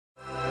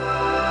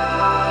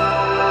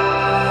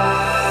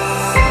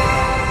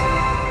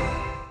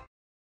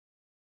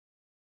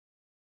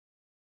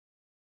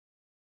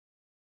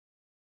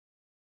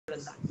in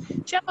that.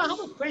 Chef, I have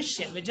a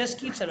question which just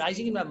keeps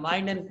arising in my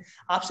mind, and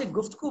आपसे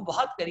गुफ्तगू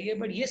बहुत करी है,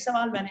 but ये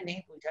सवाल मैंने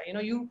नहीं पूछा.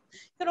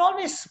 You're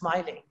always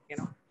smiling.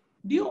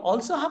 Do you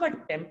also have a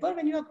temper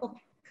when you are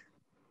cooking?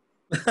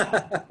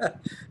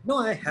 No,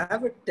 I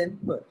have a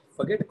temper.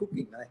 Forget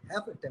cooking. I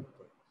have a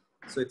temper.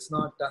 So it's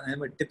not. I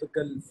am a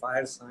typical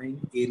fire sign,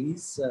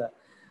 Aries.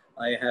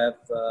 I have.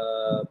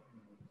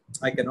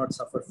 I cannot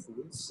suffer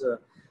fools.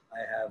 I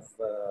have.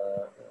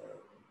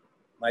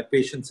 My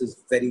patience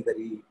is very,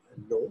 very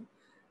low.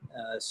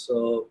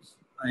 So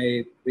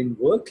I've been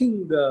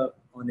working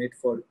on it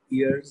for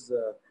years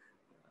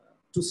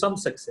to some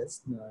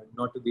success,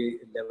 not to the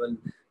level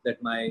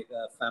that my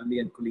family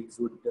and colleagues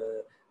would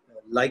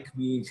like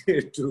me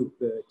to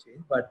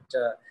change, but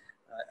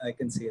I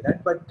can say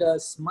that.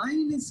 But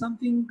smile is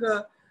something,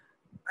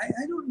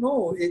 I don't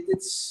know,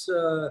 it's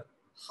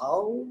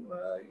how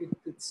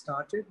it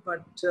started,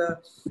 but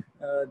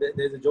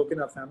there's a joke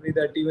in our family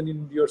that even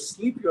in your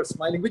sleep you're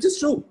smiling, which is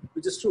true,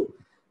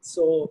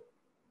 So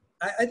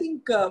I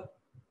think I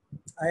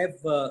have,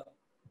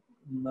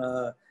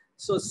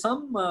 so I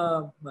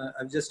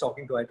was just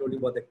talking to, I told you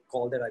about the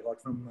call that I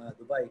got from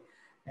Dubai.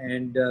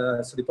 And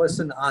so the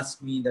person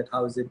asked me that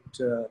how's it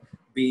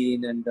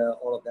been and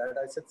all of that.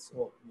 I said,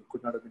 so it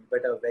could not have been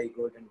better, very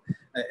good, and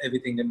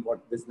everything in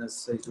what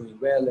business is doing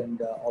well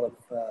and all of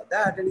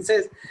that. And he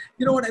says,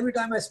 you know what, every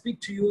time I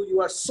speak to you,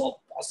 you are so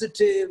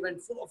positive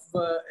and full of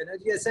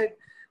energy. I said,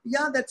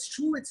 yeah, that's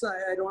true.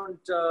 I don't,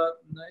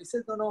 he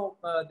said, no,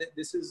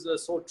 this is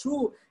so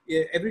true.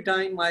 Every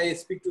time I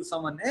speak to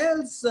someone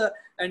else,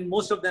 and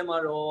most of them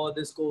are, oh,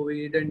 this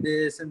COVID and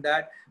this and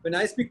that. When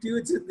I speak to you,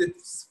 it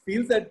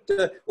feels that,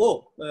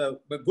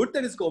 good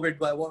that it's COVID,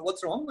 but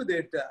what's wrong with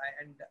it?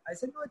 And I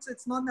said, no,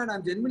 it's not that.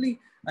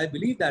 I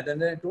believe that.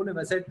 And then I told him,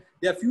 I said,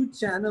 there are few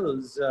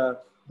channels,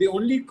 they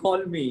only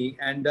call me.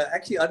 And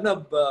actually,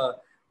 Arnab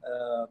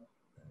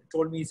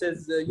told me, he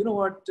says, you know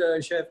what,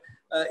 Chef,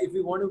 if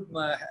we want to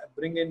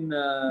bring in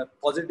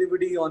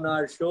positivity on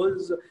our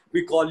shows,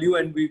 we call you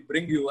and we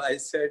bring you. I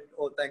said,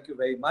 oh, thank you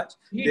very much.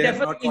 He they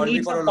definitely have not called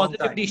needs me for a long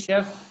time.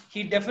 Chef.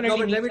 He definitely no,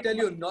 but let me tell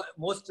you,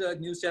 most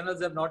news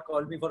channels have not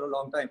called me for a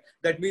long time.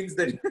 That means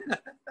that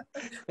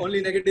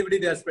only negativity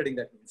they are spreading,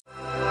 that means.